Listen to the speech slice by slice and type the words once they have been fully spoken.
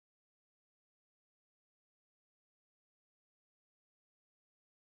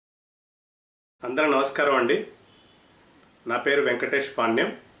అందరూ నమస్కారం అండి. నా పేరు వెంకటేష్ పాణ్యం.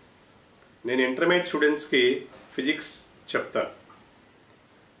 నేను ఇంటర్మీడియట్ స్టూడెంట్స్కి ఫిజిక్స్ చెప్తాను.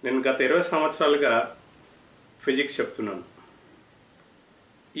 నేను గత 20 సంవత్సరాలుగా ఫిజిక్స్ చెప్తున్నాను.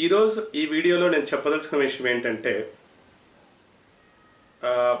 ఈరోజు ఈ వీడియోలో నేను చెప్పదలుచుకున్న విషయం ఏంటంటే,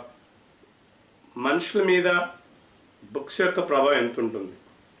 మనుషుల మీద బుక్స్ యొక్క ప్రభావం ఎంత ఉంటుంది.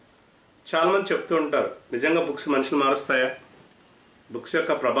 చాలామంది చెప్తూ ఉంటారు, నిజంగా బుక్స్ మనుషులు మారుస్తాయా, బుక్స్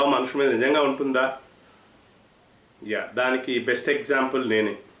యొక్క ప్రభావం మనుషుల మీద నిజంగా ఉంటుందా? దానికి బెస్ట్ ఎగ్జాంపుల్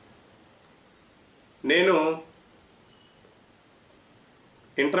నేను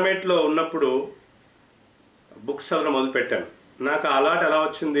ఇంటర్మీడియట్లో ఉన్నప్పుడు బుక్స్ చదవడం మొదలుపెట్టాను. నాకు ఆ అలవాటు ఎలా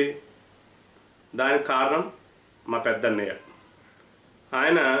వచ్చింది? దానికి కారణం మా పెద్దన్నయ్య.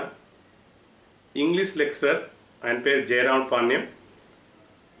 ఆయన ఇంగ్లీష్ లెక్చరర్. ఆయన పేరు జయరామ్ పాణ్యం.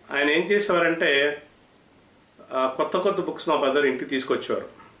 ఆయన ఏం చేసేవారంటే, కొత్త కొత్త బుక్స్ మా బ్రదర్ ఇంటికి తీసుకొచ్చేవారు.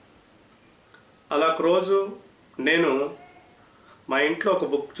 అలా ఒక రోజు నేను మా ఇంట్లో ఒక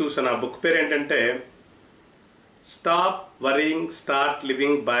బుక్ చూసాను. ఆ బుక్ పేరు ఏంటంటే stop worrying start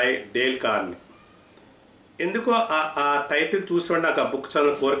living by Dale కార్ని. ఎందుకో ఆ టైటిల్ చూసినప్పుడు నాకు ఆ బుక్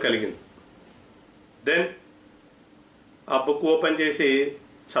చదివిన కోరిక కలిగింది. దెన్ ఆ బుక్ ఓపెన్ చేసి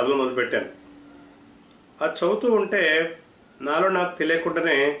చదువు మొదలుపెట్టాను. అది చదువుతూ ఉంటే నాకు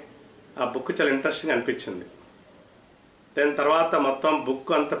తెలియకుండానే ఆ బుక్ చాలా ఇంట్రెస్టింగ్ అనిపించింది. దెన్ తర్వాత మొత్తం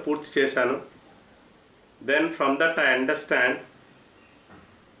బుక్ అంతా పూర్తి చేశాను. Then from that I understand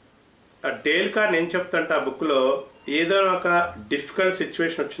ఆ డేల్ కార్న్ ఏం చెప్తుంటే, ఆ బుక్లో ఏదో ఒక డిఫికల్ట్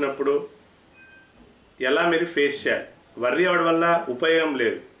సిచ్యువేషన్ వచ్చినప్పుడు ఎలా మీరు ఫేస్ చేయాలి, వర్రీ అవ్వడం వల్ల ఉపయోగం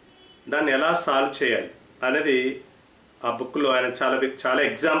లేదు, దాన్ని ఎలా సాల్వ్ చేయాలి అనేది ఆ బుక్లో ఆయన చాలా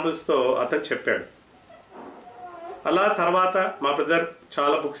ఎగ్జాంపుల్స్తో అతను చెప్పాడు. అలా తర్వాత మా బ్రదర్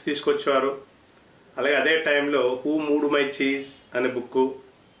చాలా బుక్స్ తీసుకొచ్చేవారు. అలాగే అదే టైంలో హూ మూడ్ మై చీజ్ అనే బుక్,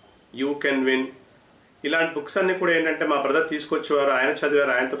 యూ కెన్ విన్, ఇలాంటి బుక్స్ అన్నీ కూడా ఏంటంటే మా బ్రదర్ తీసుకొచ్చేవారు. ఆయన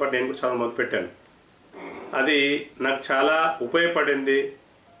చదివారు, ఆయనతో పాటు నేను కూడా చదవడం మొదలుపెట్టాను. అది నాకు చాలా ఉపయోగపడింది.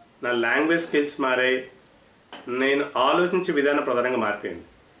 నా లాంగ్వేజ్ స్కిల్స్ మారాయి. నేను ఆలోచించే విధానం ప్రధానంగా మారిపోయింది.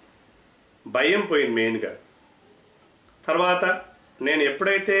 భయం పోయింది మెయిన్గా. తర్వాత నేను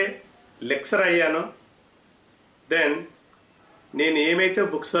ఎప్పుడైతే లెక్చర్ అయ్యానో, దెన్ నేను ఏమైతే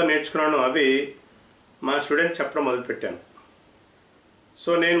బుక్స్లో నేర్చుకున్నానో అవి మా స్టూడెంట్స్ చెప్పడం మొదలుపెట్టాను.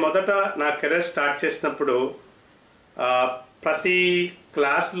 సో నేను మొదట నా కెరీర్ స్టార్ట్ చేసినప్పుడు ప్రతి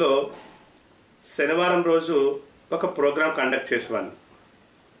క్లాస్లో శనివారం రోజు ఒక ప్రోగ్రామ్ కండక్ట్ చేసేవాడిని.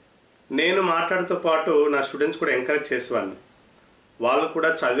 నేను మాట్లాడుతూ పాటు నా స్టూడెంట్స్ కూడా ఎంకరేజ్ చేసేవాడిని. వాళ్ళు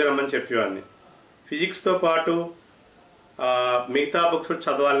కూడా చదివి రమ్మని చెప్పేవాడిని. ఫిజిక్స్తో పాటు మిగతా బుక్స్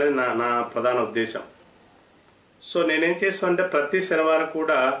చదవాలని నా ప్రధాన ఉద్దేశం. సో నేనేం చేసానంటే, ప్రతి శనివారం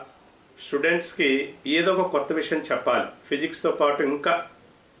కూడా స్టూడెంట్స్కి ఏదో ఒక కొత్త విషయం చెప్పాలి. ఫిజిక్స్తో పాటు ఇంకా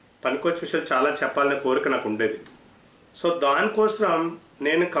పనికొచ్చే విషయాలు చాలా చెప్పాలనే కోరిక నాకు ఉండేది. సో దానికోసం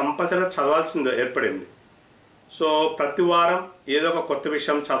నేను కంపల్సరీగా చదవాల్సింది ఏర్పడింది. సో ప్రతి వారం ఏదో ఒక కొత్త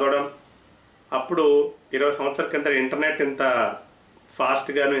విషయం చదవడం. అప్పుడు 20 సంవత్సరాల కింద ఇంటర్నెట్ ఇంత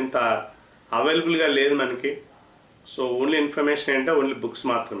ఫాస్ట్గాను ఇంత అవైలబుల్గా లేదు మనకి. సో ఓన్లీ ఇన్ఫర్మేషన్ ఏంటంటే ఓన్లీ బుక్స్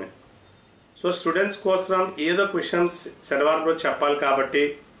మాత్రమే. సో స్టూడెంట్స్ కోసం ఏదో ఒక విషయం శనివారం రోజు చెప్పాలి కాబట్టి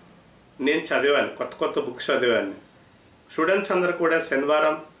నేను చదివాను, కొత్త కొత్త బుక్స్ చదివాను. స్టూడెంట్స్ అందరూ కూడా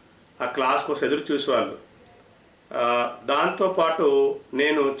శనివారం ఆ క్లాస్ కోసం ఎదురు చూసేవాళ్ళు. దాంతోపాటు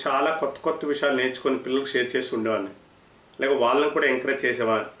నేను చాలా కొత్త కొత్త విషయాలు నేర్చుకొని పిల్లలకు షేర్ చేసి ఉండేవాడిని. లేక వాళ్ళని కూడా ఎంకరేజ్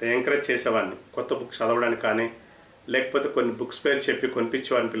చేసేవాడిని కొత్త బుక్స్ చదవడానికి కానీ, లేకపోతే కొన్ని బుక్స్ పేరు చెప్పి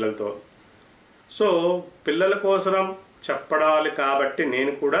కొనిపించేవాడిని పిల్లలతో. సో పిల్లల కోసం చెప్పడాలి కాబట్టి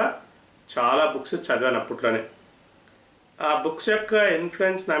నేను కూడా చాలా బుక్స్ చదివాను అప్పట్లోనే. ఆ బుక్స్ యొక్క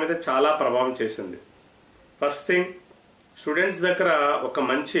ఇన్ఫ్లుయెన్స్ నా మీద చాలా ప్రభావం చేసింది. ఫస్ట్ థింగ్, స్టూడెంట్స్ దగ్గర ఒక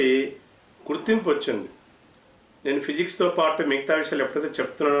మంచి గుర్తింపు వచ్చింది. నేను ఫిజిక్స్తో పాటు మిగతా విషయాలు ఎప్పుడైతే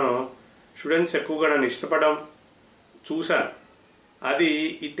చెప్తున్నానో స్టూడెంట్స్ ఎక్కువగా నన్ను ఇష్టపడడం చూశాను. అది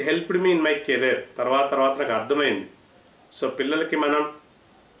it helped me in my career. తర్వాత నాకు అర్థమైంది. సో పిల్లలకి మనం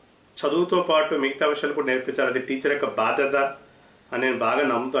చదువుతో పాటు మిగతా విషయాలు కూడా నేర్పించాలి. అది టీచర్ యొక్క బాధ్యత అని నేను బాగా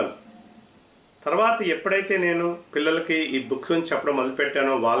నమ్ముతాను. తర్వాత ఎప్పుడైతే నేను పిల్లలకి ఈ బుక్స్ నుంచి చెప్పడం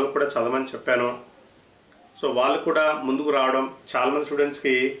మొదలుపెట్టానో, వాళ్ళు కూడా చదవమని చెప్పాను. సో వాళ్ళు కూడా ముందుకు రావడం. చాలామంది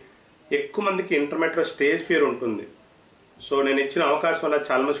స్టూడెంట్స్కి, ఎక్కువ మందికి ఇంటర్మీడియట్లో స్టేజ్ ఫియర్ ఉంటుంది. సో నేను ఇచ్చిన అవకాశం వల్ల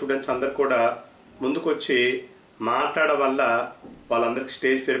చాలామంది స్టూడెంట్స్ అందరు కూడా ముందుకు వచ్చి మాట్లాడడం వల్ల వాళ్ళందరికీ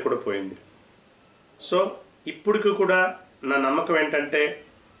స్టేజ్ ఫియర్ కూడా పోయింది. సో ఇప్పటికి కూడా నా నమ్మకం ఏంటంటే,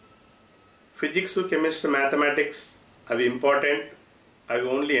 ఫిజిక్స్, కెమిస్ట్రీ, మ్యాథమెటిక్స్ అవి ఇంపార్టెంట్. అవి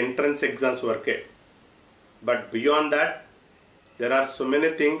ఓన్లీ ఎంట్రన్స్ ఎగ్జామ్స్ వరకే. But beyond that there are so many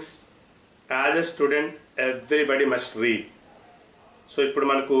things as a student everybody must read. So ఇప్పుడు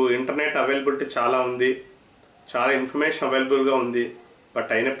మనకు ఇంటర్నెట్ అవైలబిలిటీ చాలా ఉంది, చాలా ఇన్ఫర్మేషన్ అవైలబుల్గా ఉంది.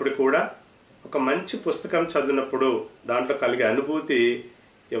 బట్ అయినప్పుడు కూడా ఒక మంచి పుస్తకం చదివినప్పుడు దాంట్లో కలిగే అనుభూతి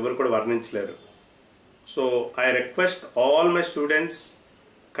ఎవరు కూడా వర్ణించలేరు. So I request all my students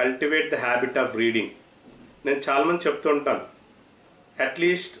cultivate the habit of reading. నేను చాలామంది చెప్తూ ఉంటాను,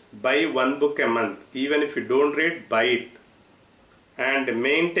 at least by one book a month, even if you don't read, by it and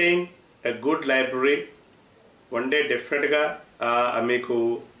maintain a good library. One day డెఫినెట్గా మీకు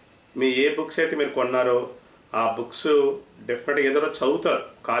మీ ఏ books అయితే మీరు కొన్నారో ఆ books డెఫినెట్గా ఏదో చదువుతారు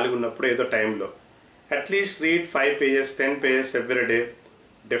ఖాళీగా ఉన్నప్పుడు, ఏదో టైంలో. At least read 5 pages 10 pages every day.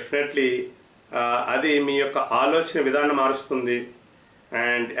 Definitely అది మీ యొక్క ఆలోచన విధానం మారుస్తుంది.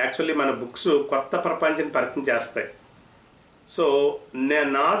 అండ్ యాక్చువల్లీ మన బుక్స్ కొత్త ప్రపంచాన్ని పరిచయం చేస్తాయి. సో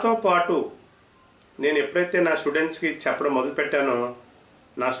నాతో పాటు నేను ఎప్పుడైతే నా స్టూడెంట్స్కి చెప్పడం మొదలుపెట్టానో,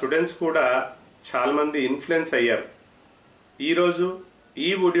 నా స్టూడెంట్స్ కూడా చాలామంది ఇన్ఫ్లుయెన్స్ అయ్యారు. ఈరోజు ఈ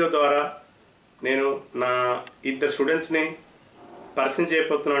వీడియో ద్వారా నేను నా 2 స్టూడెంట్స్ని పరిచయం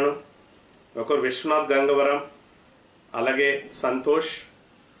చేయబోతున్నాను. ఒకరు విశ్వనాథ్ గంగవరం, అలాగే సంతోష్.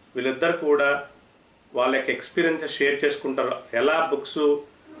 వీళ్ళిద్దరు కూడా వాళ్ళ యొక్క ఎక్స్పీరియన్స్ షేర్ చేసుకుంటారు. ఎలా బుక్స్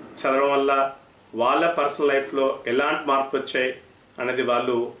చదవడం వల్ల వాళ్ళ పర్సనల్ లైఫ్లో ఎలాంటి మార్పు వచ్చాయి అనేది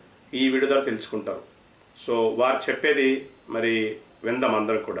వాళ్ళు ఈ వీడియో ద్వారా తెలుసుకుంటారు. సో వారు చెప్పేది మరి విందాం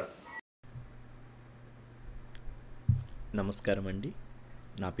అందరం కూడా. నమస్కారం అండి,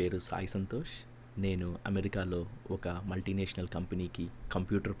 నా పేరు సాయి సంతోష్. నేను అమెరికాలో ఒక మల్టీనేషనల్ కంపెనీకి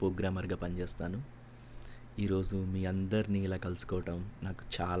కంప్యూటర్ ప్రోగ్రామర్గా పనిచేస్తాను. ఈరోజు మీ అందరినీ ఇలా కలుసుకోవటం నాకు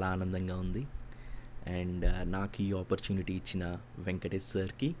చాలా ఆనందంగా ఉంది. అండ్ నాకు ఈ ఆపర్చునిటీ ఇచ్చిన వెంకటేష్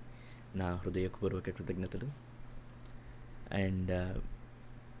సార్కి నా హృదయపూర్వక కృతజ్ఞతలు. అండ్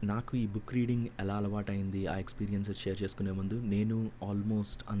నాకు ఈ బుక్ రీడింగ్ ఎలా అలవాటైంది, ఆ ఎక్స్పీరియన్స్ షేర్ చేసుకునే ముందు, నేను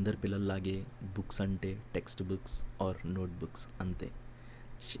ఆల్మోస్ట్ అందరి పిల్లల్లాగే బుక్స్ అంటే text books are note books అంతే.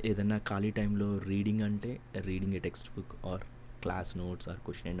 ఏదైనా ఖాళీ టైంలో రీడింగ్ అంటే reading A text book or class notes are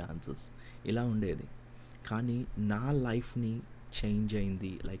question and answers ఇలా ఉండేది. కానీ నా లైఫ్ని చేంజ్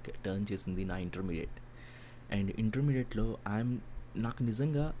అయింది, లైక్ టర్న్ చేసింది నా ఇంటర్మీడియట్. అండ్ ఇంటర్మీడియట్లో నాకు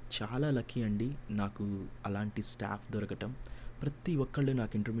నిజంగా చాలా లక్కీ అండి, నాకు అలాంటి స్టాఫ్ దొరకటం. ప్రతి ఒక్కళ్ళు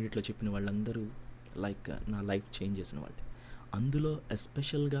నాకు ఇంటర్మీడియట్లో చెప్పిన వాళ్ళందరూ లైక్ నా లైఫ్ చేంజ్ చేసిన వాళ్ళు. అందులో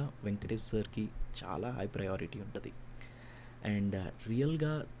ఎస్పెషల్గా వెంకటేష్ సార్కి చాలా హై ప్రయారిటీ ఉంటుంది. అండ్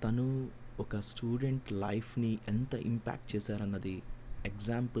రియల్గా తను ఒక స్టూడెంట్ లైఫ్ని ఎంత ఇంపాక్ట్ చేశారన్నది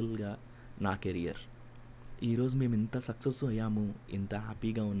ఎగ్జాంపుల్గా నా కెరియర్. ఈరోజు మేము ఇంత సక్సెస్ అయ్యాము, ఇంత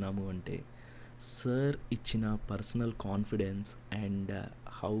హ్యాపీగా ఉన్నాము అంటే సార్ ఇచ్చిన personal confidence and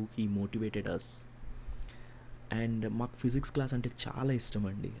how he motivated us. And మాకు ఫిజిక్స్ క్లాస్ అంటే చాలా ఇష్టం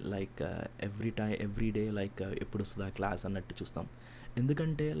అండి. లైక్ ఎవ్రీ డే లైక్ ఎప్పుడు వస్తుందా క్లాస్ అన్నట్టు చూస్తాం.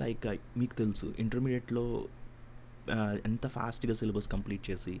 ఎందుకంటే లైక్ మీకు తెలుసు ఇంటర్మీడియట్లో ఎంత ఫాస్ట్గా సిలబస్ కంప్లీట్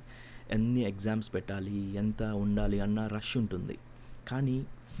చేసి ఎన్ని ఎగ్జామ్స్ పెట్టాలి, ఎంత ఉండాలి అన్న రష్ ఉంటుంది. కానీ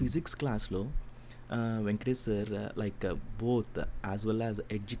ఫిజిక్స్ క్లాస్లో Venkatesh sir like both as well as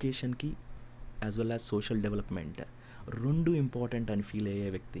ఎడ్యుకేషన్కి as well as social development రెండు ఇంపార్టెంట్ అని ఫీల్ అయ్యే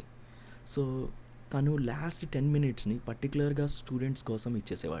వ్యక్తి. సో తను లాస్ట్ 10 minutesని పర్టికులర్గా స్టూడెంట్స్ కోసం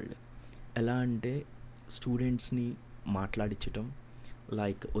ఇచ్చేసేవాళ్ళు. ఎలా అంటే స్టూడెంట్స్ని మాట్లాడించటం,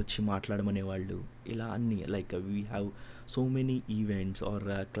 లైక్ వచ్చి మాట్లాడమనేవాళ్ళు. ఇలా అన్నీ like we have so many events are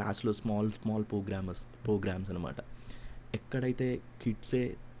క్లాస్లో స్మాల్ ప్రోగ్రామ్స్ అనమాట. ఎక్కడైతే కిడ్సే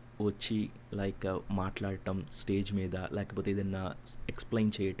వచ్చి లైక్ మాట్లాడటం స్టేజ్ మీద, లేకపోతే ఏదైనా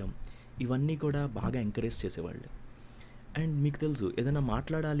ఎక్స్ప్లెయిన్ చేయటం, ఇవన్నీ కూడా బాగా ఎంకరేజ్ చేసేవాళ్ళు. అండ్ మీకు తెలుసు ఏదైనా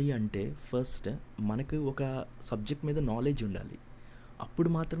మాట్లాడాలి అంటే ఫస్ట్ మనకు ఒక సబ్జెక్ట్ మీద నాలెడ్జ్ ఉండాలి, అప్పుడు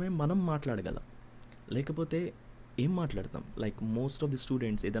మాత్రమే మనం మాట్లాడగలం. లేకపోతే ఏం మాట్లాడతాం? Like most of the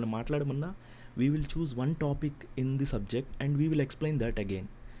students ఏదైనా మాట్లాడమన్నా we will choose one topic in the subject and we will explain that again.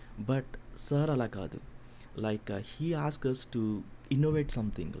 But sir అలా కాదు. Like he ask us to innovate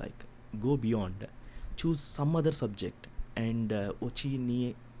something, like go beyond, choose some other subject and వచ్చి నీ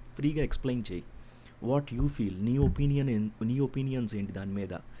ఫ్రీగా explain చేయి, what you feel, నీ opinions ఏంటి దాని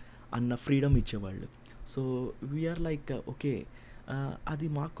మీద అన్న ఫ్రీడమ్ ఇచ్చేవాళ్ళు. సో వీఆర్ లైక్ ఓకే, అది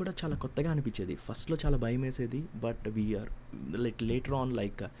మాకు కూడా చాలా కొత్తగా అనిపించేది. ఫస్ట్లో చాలా భయం వేసేది, but we are later on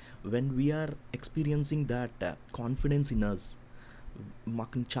like when we are experiencing that confidence in us,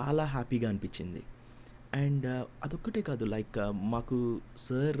 మాకు చాలా హ్యాపీగా అనిపించింది. అండ్ అదొక్కటే కాదు, లైక్ మాకు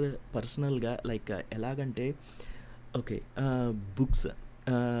సార్ పర్సనల్గా లైక్ ఎలాగంటే ఓకే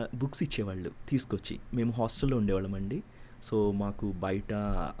బుక్స్ ఇచ్చేవాళ్ళు తీసుకొచ్చి. మేము హాస్టల్లో ఉండేవాళ్ళం అండి. సో మాకు బయట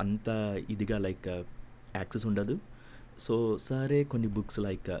అంత ఇదిగా లైక్ యాక్సెస్ ఉండదు. సో సరే కొన్ని books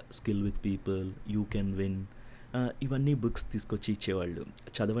like skill with people, you can win, ఇవన్నీ బుక్స్ తీసుకొచ్చి ఇచ్చేవాళ్ళు.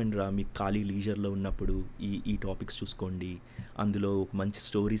 చదవండి రా, మీకు ఖాళీ లీజర్లో ఉన్నప్పుడు ఈ టాపిక్స్ చూసుకోండి, అందులో ఒక మంచి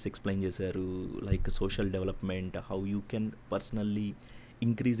స్టోరీస్ ఎక్స్ప్లెయిన్ చేశారు, like social development, how you can personally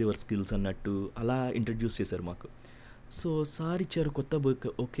increase your skills అన్నట్టు అలా ఇంట్రడ్యూస్ చేశారు మాకు. సో సార్ ఇచ్చారు కొత్త బుక్.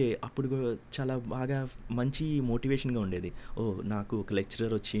 ఓకే, అప్పుడు చాలా బాగా మంచి మోటివేషన్గా ఉండేది. ఓ, నాకు ఒక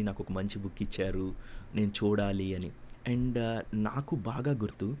లెక్చరర్ వచ్చి నాకు ఒక మంచి బుక్ ఇచ్చారు, నేను చూడాలి అని. అండ్ నాకు బాగా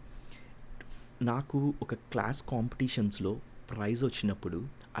గుర్తు, నాకు ఒక క్లాస్ కాంపిటీషన్స్లో ప్రైజ్ వచ్చినప్పుడు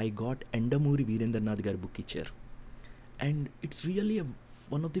ఐ గాట్ ఎండమూరి వీరేంద్రనాథ్ గారి బుక్ ఇచ్చారు. And it's really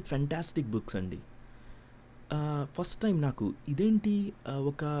one of the fantastic books అండి. ఫస్ట్ టైం నాకు ఇదేంటి,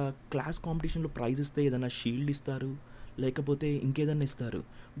 ఒక క్లాస్ కాంపిటీషన్లో ప్రైజ్ ఇస్తే ఏదైనా షీల్డ్ ఇస్తారు, లేకపోతే ఇంకేదన్నా ఇస్తారు,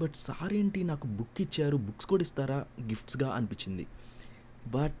 బట్ సార్ ఏంటి నాకు బుక్ ఇచ్చారు, బుక్స్ కూడా ఇస్తారా గిఫ్ట్స్గా అనిపించింది.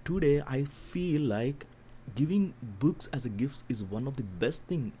 But today I feel like giving books as a gifts is one of the best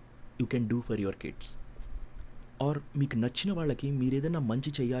thing you can do for your kids. Are మీకు నచ్చిన వాళ్ళకి మీరు ఏదైనా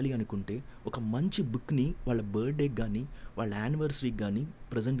మంచి చేయాలి అనుకుంటే ఒక మంచి బుక్ని వాళ్ళ బర్త్డేకి కానీ వాళ్ళ యానివర్సరీకి కానీ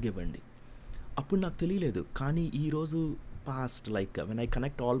ప్రజెంట్గా ఇవ్వండి. అప్పుడు నాకు తెలియలేదు, కానీ ఈరోజు past, like when I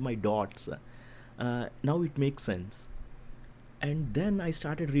connect all my dots, now it makes sense. And then I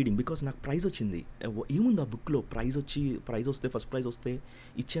started reading because నాకు ప్రైజ్ వచ్చింది. ఏముంది ఆ బుక్లో, ప్రైజ్ వస్తే ఫస్ట్ ప్రైజ్ వస్తే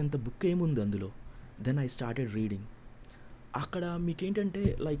ఇచ్చేంత బుక్ ఏముంది అందులో. Then I started reading. అక్కడ మీకేంటంటే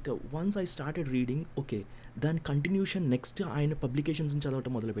like once I started reading, okay, దాని కంటిన్యూషన్ నెక్స్ట్ ఆయన పబ్లికేషన్స్ని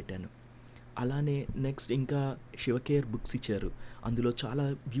చదవటం మొదలుపెట్టాను. అలానే నెక్స్ట్ ఇంకా శివకేర్ బుక్స్ ఇచ్చారు, అందులో చాలా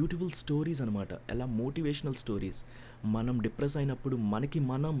బ్యూటిఫుల్ స్టోరీస్ అనమాట, ఎలా మోటివేషనల్ స్టోరీస్, మనం డిప్రెస్ అయినప్పుడు మనకి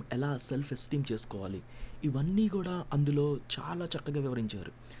మనం ఎలా సెల్ఫ్ ఎస్టీమ్ చేసుకోవాలి, ఇవన్నీ కూడా అందులో చాలా చక్కగా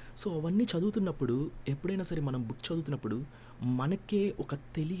వివరించారు. సో అవన్నీ చదువుతున్నప్పుడు, ఎప్పుడైనా సరే మనం బుక్ చదువుతున్నప్పుడు మనకే ఒక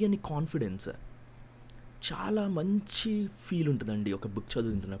తెలియని కాన్ఫిడెన్స్, చాలా మంచి ఫీల్ ఉంటుందండి ఒక బుక్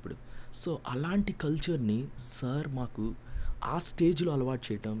చదువుతున్నప్పుడు. సో అలాంటి కల్చర్ని సార్ మాకు ఆ స్టేజ్లో అలవాటు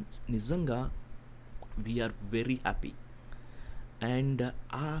చేయటం నిజంగా వీఆర్ వెరీ హ్యాపీ. అండ్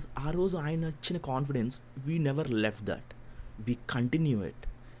ఆ రోజు ఆయన ఇచ్చిన confidence, we never left that, we continue it.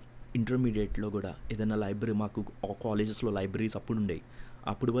 ఇంటర్మీడియట్లో కూడా ఏదైనా లైబ్రరీ, మాకు కాలేజెస్లో లైబ్రరీస్ అప్పుడు ఉండేవి.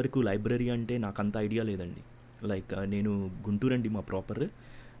 అప్పుడు వరకు లైబ్రరీ అంటే నాకు అంత ఐడియా లేదండి. లైక్ నేను గుంటూరు అండి మా ప్రాపర్,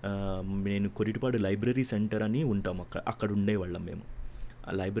 నేను కొరిటిపాడు లైబ్రరీ సెంటర్ అని ఉంటాం, అక్కడ ఉండేవాళ్ళం మేము.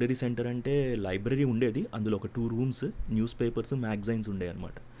 లైబ్రరీ సెంటర్ అంటే లైబ్రరీ ఉండేది, అందులో ఒక 2 రూమ్స్, న్యూస్ పేపర్స్ మ్యాగజైన్స్ ఉండేవి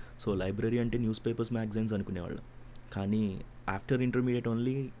అనమాట. సో లైబ్రరీ అంటే న్యూస్ పేపర్స్ మ్యాగజైన్స్ అనుకునేవాళ్ళం. కానీ after intermediate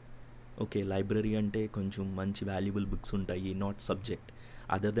only, okay, library అంటే కొంచెం మంచి వాల్యుబుల్ బుక్స్ ఉంటాయి, not subject,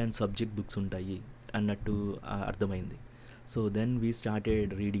 other than subject books ఉంటాయి అన్నట్టు అర్థమైంది. So then we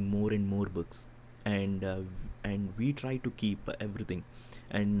started reading more and more books, and we try to keep everything.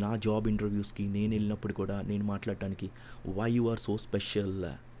 And నా job ఇంటర్వ్యూస్కి నేను వెళ్ళినప్పుడు కూడా నేను మాట్లాడటానికి, why you are so special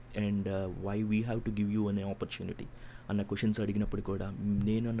and why we have to give you అనే ఆపర్చునిటీ అన్న క్వశ్చన్స్ అడిగినప్పుడు కూడా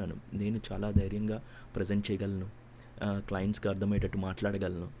నేను అన్నాను, నేను చాలా ధైర్యంగా ప్రజెంట్ చేయగలను, క్లయింట్స్కి అర్థమయ్యేటట్టు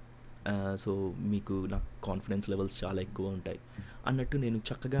మాట్లాడగలను, సో మీకు నాకు కాన్ఫిడెన్స్ లెవెల్స్ చాలా ఎక్కువ ఉంటాయి అన్నట్టు నేను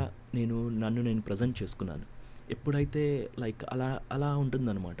చక్కగా నన్ను నేను ప్రజెంట్ చేసుకున్నాను. ఎప్పుడైతే లైక్ అలా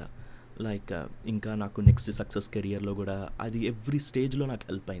ఉంటుందన్నమాట. లైక్ ఇంకా నాకు నెక్స్ట్ సక్సెస్ కెరియర్లో కూడా అది ఎవ్రీ స్టేజ్లో నాకు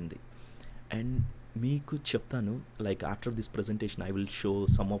హెల్ప్ అయింది. అండ్ మీకు చెప్తాను, like after this presentation I will show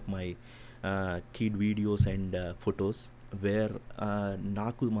some of my kid videos and photos wear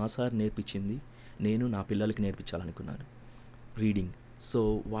నాకు మా సార్ నేర్పించింది నేను నా పిల్లలకి నేర్పించాలనుకున్నాను రీడింగ్. సో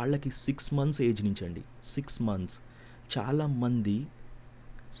వాళ్ళకి 6 months ఏజ్ నుంచి అండి, 6 months, చాలామంది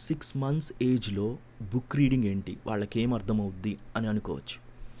 6 months ఏజ్లో బుక్ రీడింగ్ ఏంటి, వాళ్ళకి ఏం అర్థమవుద్ది అని అనుకోవచ్చు.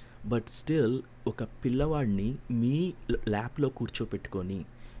 బట్ స్టిల్ ఒక పిల్లవాడిని మీ ల్యాప్లో కూర్చోపెట్టుకొని,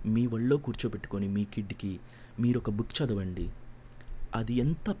 మీ ఒళ్ళో కూర్చోపెట్టుకొని మీ కిడ్కి మీరు ఒక బుక్ చదవండి, అది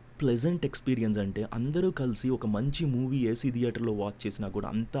ఎంత ప్లెజెంట్ ఎక్స్పీరియన్స్ అంటే అందరూ కలిసి ఒక మంచి మూవీ ఏసీ థియేటర్లో వాచ్ చేసినా కూడా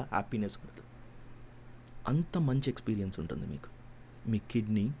అంత హ్యాపీనెస్ ఉంటుంది, అంత మంచి ఎక్స్పీరియన్స్ ఉంటుంది మీకు మీ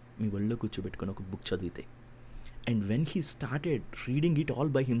కిడ్ని మీ ఒళ్ళో కూర్చోబెట్టుకొని ఒక బుక్ చదివితే. And when he started reading it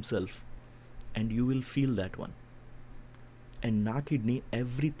all by himself and you will feel that one. And నా కిడ్ని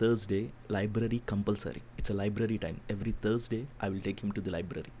every Thursday library compulsory, it's a library time, every Thursday I will take him to the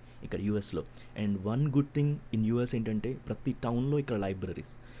library ఇక్కడ యూఎస్లో. And one good thing in US ఏంటంటే ప్రతి టౌన్లో ఇక్కడ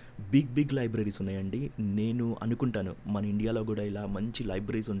libraries, big libraries ఉన్నాయండి. నేను అనుకుంటాను మన ఇండియాలో కూడా ఇలా మంచి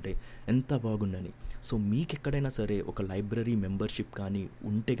లైబ్రరీస్ ఉంటే ఎంత బాగుండని. సో మీకు ఎక్కడైనా సరే ఒక లైబ్రరీ మెంబర్షిప్ కానీ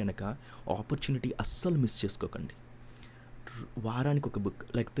ఉంటే కనుక ఆపర్చునిటీ అస్సలు మిస్ చేసుకోకండి. వారానికి ఒక బుక్,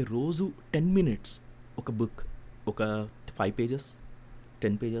 లేకపోతే రోజు 10 minutes ఒక బుక్, ఒక 5 pages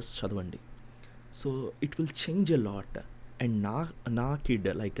 10 pages చదవండి. So it will change a lot. And నా kid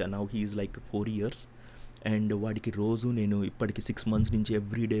like now he is like 4 years and వాడికి రోజు నేను ఇప్పటికి 6 months నుంచి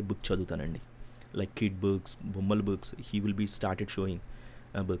everyday book చదువుతానండి. like kid books, bummal books. He will be started showing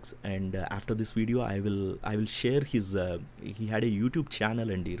books. And after this video, I will share his. He had a YouTube channel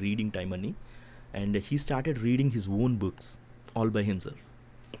and reading time ani, and he started reading his own books all by himself.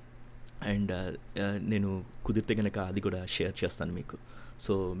 And నేను కుదిరితే కనుక అది కూడా share చేస్తాను మీకు.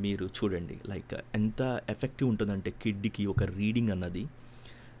 So మీరు చూడండి like ఎంత ఎఫెక్టివ్ ఉంటుందంటే కిడ్కి ఒక రీడింగ్ అన్నది.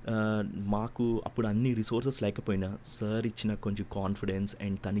 మాకు అప్పుడు అన్ని రిసోర్సెస్ లేకపోయినా సార్ ఇచ్చిన కొంచెం కాన్ఫిడెన్స్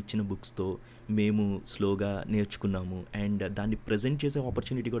అండ్ తను ఇచ్చిన బుక్స్తో మేము స్లోగా నేర్చుకున్నాము. అండ్ దాన్ని ప్రజెంట్ చేసే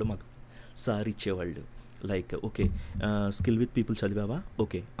ఆపర్చునిటీ కూడా మాకు సార్ ఇచ్చేవాళ్ళు. Like okay, skill with people చదివావా,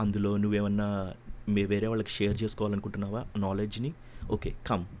 okay అందులో నువ్వేమన్నా వేరే వాళ్ళకి షేర్ చేసుకోవాలనుకుంటున్నావా నాలెడ్జ్ని, okay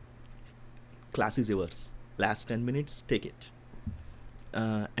come, class is yours, last 10 minutes take it.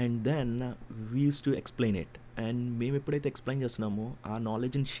 And then we used to explain it, and మేము ఎప్పుడైతే ఎక్స్ప్లెయిన్ చేస్తున్నామో ఆ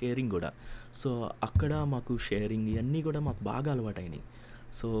నాలెడ్జ్ని షేరింగ్ కూడా, సో అక్కడ మాకు షేరింగ్ ఇవన్నీ కూడా మాకు బాగా అలవాటైనాయి.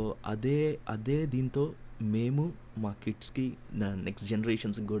 సో అదే దీంతో మేము మా కిడ్స్కి నెక్స్ట్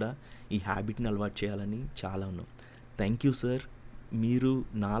జనరేషన్స్కి కూడా ఈ హ్యాబిట్ని అలవాటు చేయాలని చాలా ఉన్నాం. Thank you sir. మీరు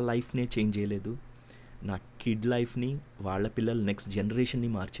నా లైఫ్నే చేంజ్ చేయలేదు, నా కిడ్ లైఫ్ని, వాళ్ళ పిల్లలు నెక్స్ట్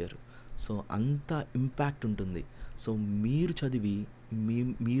జనరేషన్ని మార్చారు. సో అంత ఇంపాక్ట్ ఉంటుంది. సో మీరు చదివి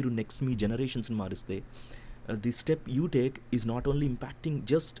మీరు నెక్స్ట్ మీ జనరేషన్స్ని మారిస్తే the step you take is not only impacting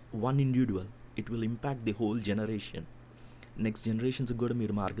just one individual, it will impact the whole generation. Next జనరేషన్స్కి కూడా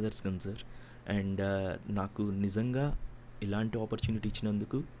మీరు మార్గదర్శకం సార్. అండ్ నాకు నిజంగా ఇలాంటి ఆపర్చునిటీ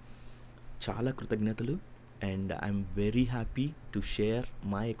ఇచ్చినందుకు చాలా కృతజ్ఞతలు. And I'm very happy to share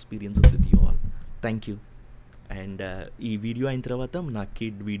my experiences with you all. Thank you. And ఈ వీడియో అయిన తర్వాత నా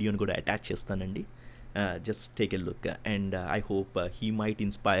కిడ్ వీడియోని కూడా అటాచ్ చేస్తానండి. Just take a look. And I hope he might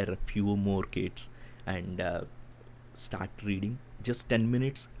inspire few more kids and start reading just 10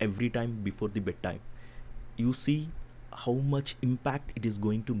 minutes every time before the bedtime. You see how much impact it is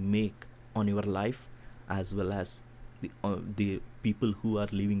going to make on your life as well as the people who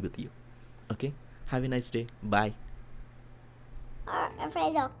are living with you. Okay, have a nice day. Bye. Are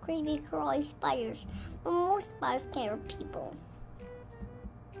afraid of creepy crawly spiders, but most spiders scare people.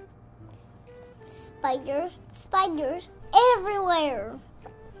 Spiders everywhere.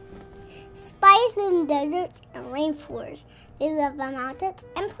 Spiders live in deserts and rainforests. They live on mountains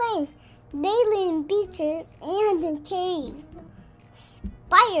and plains. They live in beaches and in caves.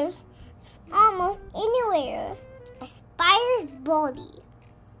 Spiders live almost anywhere. A spider's body.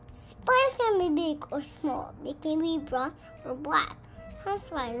 Spiders can be big or small. They can be brown or black. Some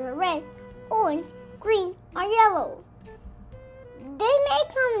spiders are red, orange, green, or yellow. They may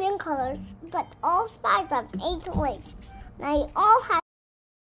come in colors, but all spiders have 8 legs. They all have.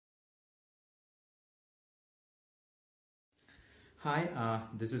 Hi,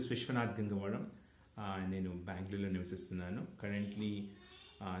 this is Vishwanath Gangavaram. నేను బెంగళూరులో నివసిస్తున్నాను. Currently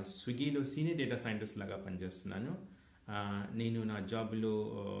స్విగ్గీలో senior data scientist లాగా పనిచేస్తున్నాను. నేను నా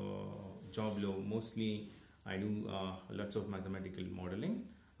జాబ్లో mostly I do lots of mathematical modelling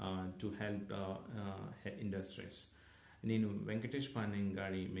to help industries. నేను వెంకటేష్ పాన్యం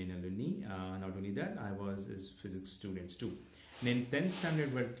గారి మేనల్లుని. Not only that, I was his physics students two. నేను 10th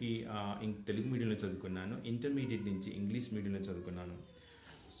స్టాండర్డ్ వరకు తెలుగు మీడియంలో చదువుకున్నాను. ఇంటర్మీడియట్ నుంచి ఇంగ్లీష్ మీడియంలో చదువుకున్నాను.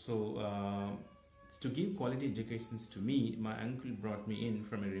 So to give quality educations to me, my uncle brought me in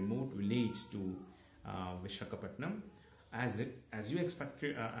from a remote village to Visakhapatnam. As you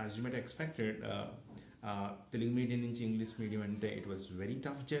might have expected, Telugu medium into English medium, and it was very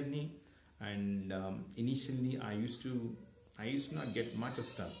tough journey. And initially, I used to not get much of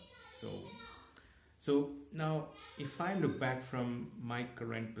stuff. So now, if I look back from my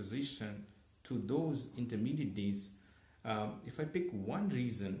current position to those intermediate days, if I pick one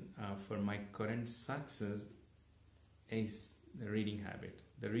reason for my current success, is the reading habit.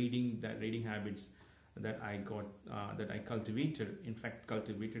 The reading habits that I got, that I cultivated, in fact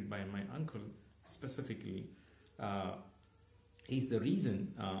cultivated by my uncle specifically, is the reason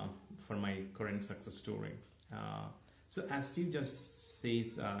for my current success story. So as Steve just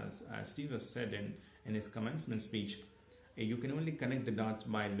said in his commencement speech, you can only connect the dots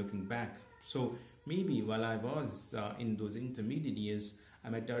by looking back. So maybe while I was in those intermediate years, I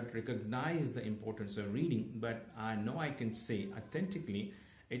might not recognize the importance of reading, but I know I can say authentically,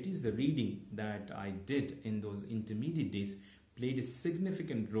 it is the reading that I did in those intermediate days played a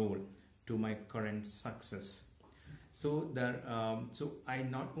significant role to my current success. So I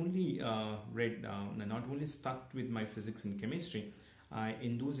not only not only stuck with my physics and chemistry.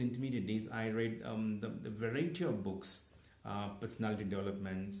 In those intermediate days, I read the variety of books, personality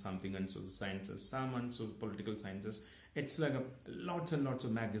development, something on social sciences, some on political sciences. It's like lots and lots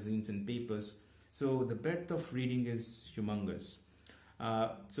of magazines and papers. So the breadth of reading is humongous.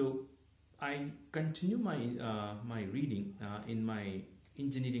 So I continue my reading in my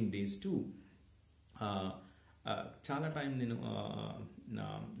engineering days too. చాలా time నేను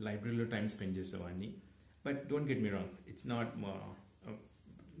లైబ్రరీలో time spend చేసేవాడిని. But don't get me wrong, it's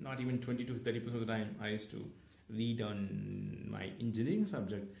not even 20 to 30% of the time I used to read on my engineering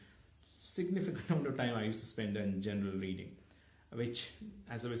subject. Significant amount of time I used to spend on general reading, which,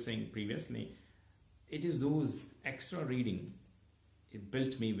 as I was saying previously, it is those extra reading, it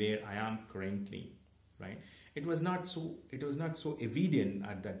built me where I am currently, right? It was not so evident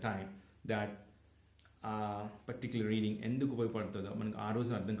at that time that particular reading ఎందుకు ఉపయోగపడుతుందో మనకు ఆ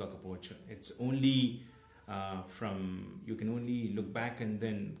రోజు అర్థం కాకపోవచ్చు. It's only from you can only look back and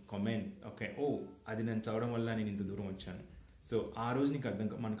then comment, okay, oh అది నేను చదవడం వల్ల నేను ఇంత దూరం వచ్చాను. సో ఆ రోజు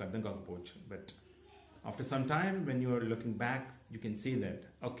మనకు అర్థం కాకపోవచ్చు. But after some time when you are looking back you can see that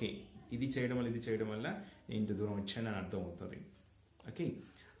okay ఇది చేయడం వల్ల నేను ఇంత దూరం వచ్చాను అని అర్థం అవుతుంది. Okay,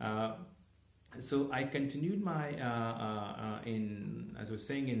 so I continued my as I was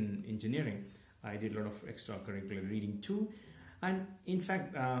saying in engineering, I did a lot of extracurricular reading too, and in fact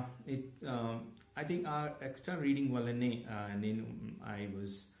I think our extra reading వల్లనే I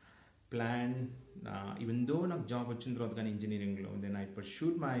was planned, even though నాకు job వచ్చిన తర్వాత కానీ ఇంజనీరింగ్లో, then I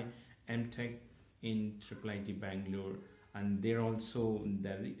pursued my MTech in IIIT Bangalore, and there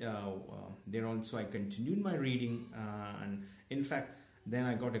also I continued my reading, and in fact then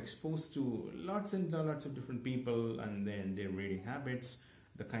I got exposed to lots and lots of different people and then their reading habits,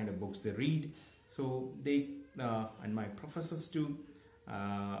 the kind of books they read. So they and my professors too.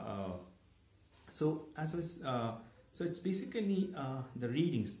 So it's basically the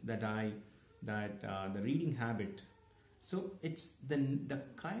readings that the reading habit. So it's the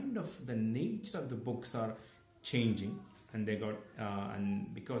kind of the nature of the books are changing, and they got and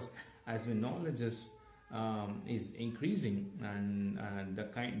because as my knowledge is increasing, and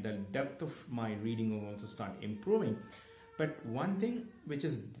the depth of my reading will also start improving. But one thing which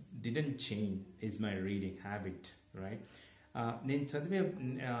didn't change is my reading habit, right? నేను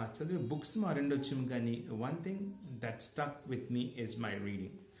చదివే books మారిండొచ్చు, కానీ one thing that stuck with me is my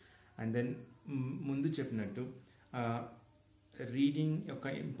reading. And then ముందు చెప్పినట్టు reading యొక్క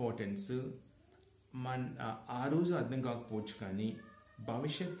importance ఆ రోజు అర్థం కాకపోవచ్చు, కానీ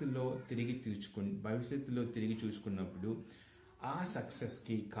భవిష్యత్తులో తిరిగి చూసుకున్నప్పుడు ఆ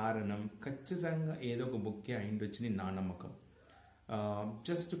సక్సెస్కి కారణం ఖచ్చితంగా ఏదో ఒక బుక్కే అయిండొచ్చని నా నమ్మకం.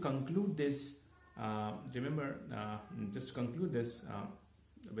 Just to conclude this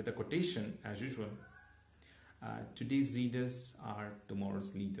with a quotation as usual, today's readers are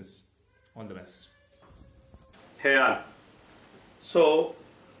tomorrow's leaders. All the best. Hey all. So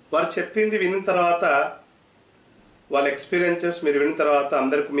వారు చెప్పింది విన్న తర్వాత, వాళ్ళ ఎక్స్పీరియన్సెస్ మీరు విన్న తర్వాత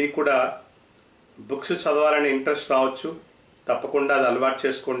అందరికి మీకు కూడా బుక్స్ చదవాలని ఇంట్రెస్ట్ రావచ్చు. తప్పకుండా అది అలవాటు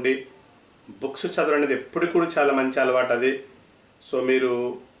చేసుకోండి. బుక్స్ చదవడం అనేది ఎప్పుడు కూడా చాలా మంచి అలవాటు అది. సో మీరు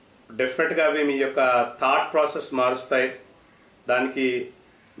డెఫినెట్గా అవి మీ యొక్క థాట్ ప్రాసెస్ మారుస్తాయి. దానికి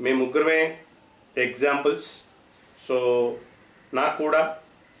మేము ముగ్గురమే ఎగ్జాంపుల్స్. సో నాకు కూడా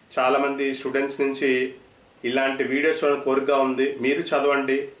చాలామంది స్టూడెంట్స్ నుంచి ఇలాంటి వీడియోస్ చూడడం కోరికగా ఉంది. మీరు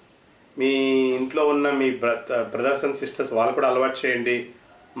చదవండి, మీ ఇంట్లో ఉన్న మీ బ్రదర్స్ అండ్ సిస్టర్స్ వాళ్ళు కూడా అలవాటు చేయండి.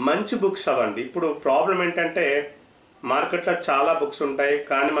 మంచి బుక్స్ చదవండి. ఇప్పుడు ప్రాబ్లం ఏంటంటే మార్కెట్లో చాలా బుక్స్ ఉంటాయి,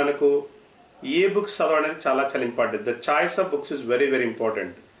 కానీ మనకు ఏ బుక్స్ చదవడం అనేది చాలా చాలా important. The choice of books is very very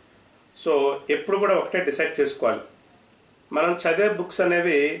important. So ఎప్పుడు కూడా ఒకటే డిసైడ్ చేసుకోవాలి. మనం చదివే బుక్స్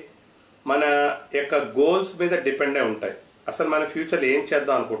అనేవి మన యొక్క గోల్స్ మీద డిపెండ్ అయి ఉంటాయి. అసలు మన ఫ్యూచర్లో ఏం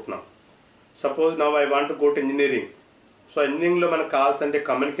చేద్దాం అనుకుంటున్నాం. Suppose now I want to go to engineering. So ఇంజనీరింగ్లో మనకు కావాల్సింటే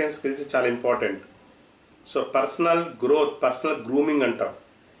కమ్యూనికేషన్ స్కిల్స్ చాలా important. So personal growth, personal grooming అంటాం.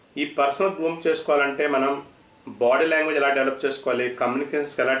 ఈ పర్సనల్ గ్రూమ్ చేసుకోవాలంటే మనం బాడీ లాంగ్వేజ్ ఎలా డెవలప్ చేసుకోవాలి,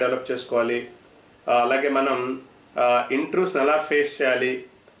 కమ్యూనికేషన్స్ ఎలా డెవలప్ చేసుకోవాలి, అలాగే మనం ఇంటర్వ్యూస్ని ఎలా ఫేస్ చేయాలి.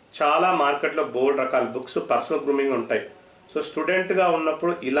 చాలా మార్కెట్లో బోల్డ్ రకాల బుక్స్ పర్సనల్ గ్రూమింగ్ ఉంటాయి. సో స్టూడెంట్గా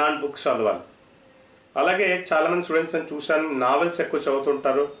ఉన్నప్పుడు ఇలాంటి బుక్స్ చదవాలి. అలాగే చాలామంది స్టూడెంట్స్ నేను చూశాను నావెల్స్ ఎక్కువ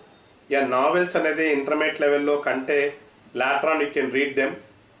చదువుతుంటారు. నావెల్స్ అనేది ఇంటర్మీడియట్ లెవెల్లో కంటే later on you can read them,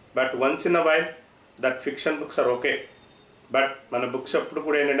 but once in a while that fiction books are okay. But మన బుక్స్ ఎప్పుడు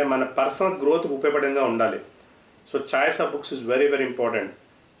కూడా ఏంటంటే మన పర్సనల్ గ్రోత్కి ఉపయోగపడంగా ఉండాలి. So choice of books is very very important.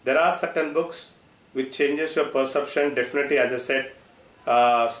 There are certain books which changes your perception. Definitely as a set,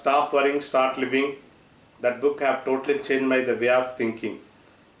 stop worrying start living. That book have totally change my the way of thinking.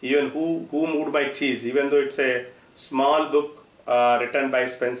 Even who mood my cheese, even though it's a small book written by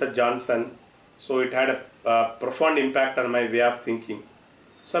Spencer Johnson, so it had a profound impact on my way of thinking.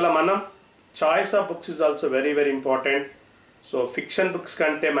 So la manam choice of books is also very very important. So fiction books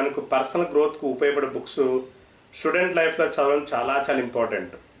kante manaku personal growth ku upayopade books student life lo chadavadam chala chala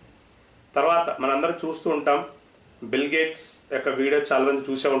important. తర్వాత మనందరం చూస్తూ ఉంటాం, bill gates యొక్క video చాలామంది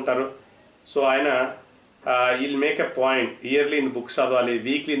చూసే ఉంటారు. So ఆయన will make a point, yearly in books చదవాలి,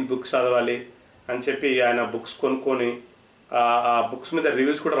 వీక్లీ ఇన్ బుక్స్ చదవాలి అని చెప్పి ఆయన బుక్స్ కొనుక్కొని ఆ బుక్స్ మీద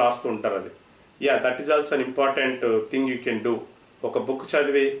రివ్యూస్ కూడా రాస్తూ ఉంటారు. అది that is also an important thing you can do. ఒక బుక్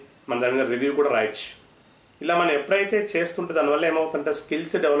చదివి మన దాని మీద రివ్యూ కూడా రాయొచ్చు. ఇలా మనం ఎప్పుడైతే చేస్తుంటే దానివల్ల ఏమవుతుంటే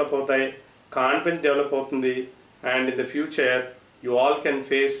స్కిల్స్ డెవలప్ అవుతాయి, కాన్ఫిడెన్స్ డెవలప్ అవుతుంది, and in the future you all can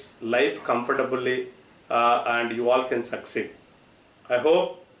face life comfortably and you all can succeed. I hope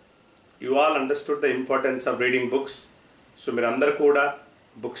you all understood the importance of reading books. So మీరు అందరూ కూడా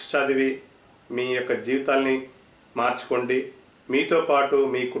బుక్స్ చదివి మీ యొక్క జీవితాల్ని మార్చుకోండి. మీతో పాటు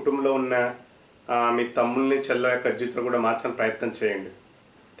మీ కుటుంబంలో ఉన్న మీ తమ్ముల్ని చెల్ల యొక్క జీవితం కూడా మార్చడానికి ప్రయత్నం చేయండి.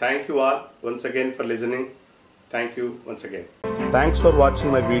 Thank you all once again for listening. Thank you once again. Thanks for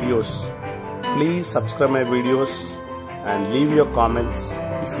watching my videos. Please subscribe my videos and leave your comments.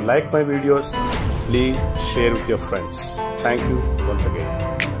 If you like my videos, please share with your friends. Thank you once again.